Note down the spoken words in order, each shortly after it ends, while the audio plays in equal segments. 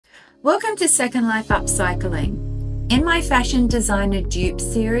Welcome to Second Life Upcycling. In my fashion designer dupe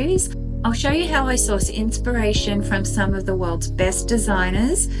series, I'll show you how I source inspiration from some of the world's best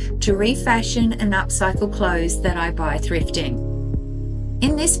designers to refashion and upcycle clothes that I buy thrifting.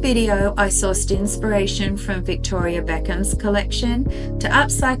 In this video, I sourced inspiration from Victoria Beckham's collection to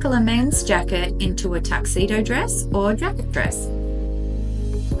upcycle a men's jacket into a tuxedo dress or jacket dress.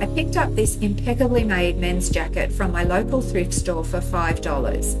 I picked up this impeccably made men's jacket from my local thrift store for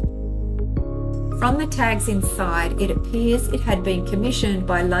 $5. From the tags inside, it appears it had been commissioned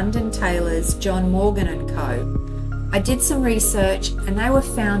by London tailors John Morgan & Co. I did some research and they were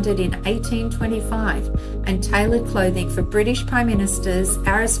founded in 1825 and tailored clothing for British Prime Ministers,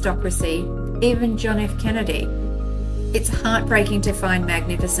 aristocracy, even John F. Kennedy. It's heartbreaking to find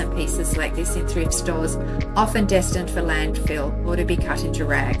magnificent pieces like this in thrift stores, often destined for landfill or to be cut into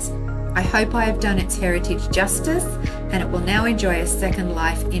rags. I hope I have done its heritage justice and it will now enjoy a second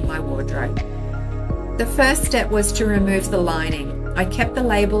life in my wardrobe. The first step was to remove the lining. I kept the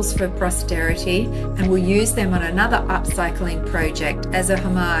labels for posterity and will use them on another upcycling project as a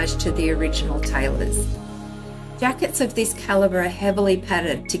homage to the original tailors. Jackets of this calibre are heavily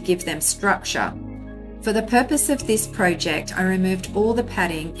padded to give them structure. For the purpose of this project, I removed all the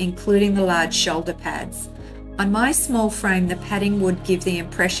padding, including the large shoulder pads. On my small frame, the padding would give the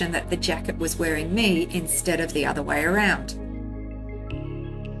impression that the jacket was wearing me instead of the other way around.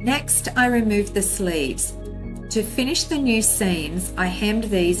 Next, I removed the sleeves. To finish the new seams, I hemmed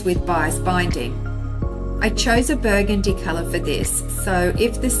these with bias binding. I chose a burgundy colour for this, so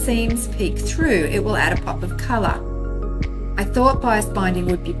if the seams peek through, it will add a pop of colour. I thought bias binding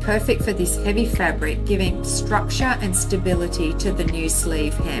would be perfect for this heavy fabric, giving structure and stability to the new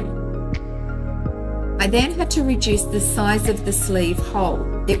sleeve hem. I then had to reduce the size of the sleeve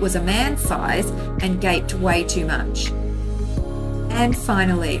hole. It was a man size and gaped way too much. And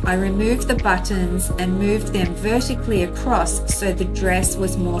finally, I removed the buttons and moved them vertically across so the dress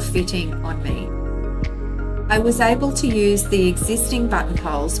was more fitting on me. I was able to use the existing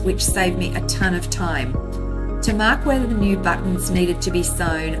buttonholes, which saved me a ton of time. To mark where the new buttons needed to be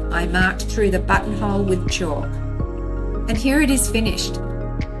sewn, I marked through the buttonhole with chalk. And here it is finished.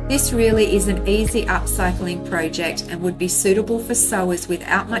 This really is an easy upcycling project and would be suitable for sewers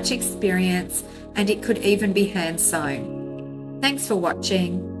without much experience, and it could even be hand sewn. Thanks for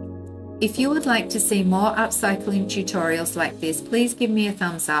watching. If you would like to see more upcycling tutorials like this, please give me a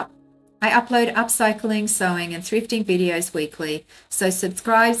thumbs up. I upload upcycling, sewing and thrifting videos weekly, so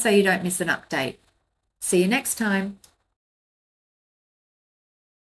subscribe so you don't miss an update. See you next time.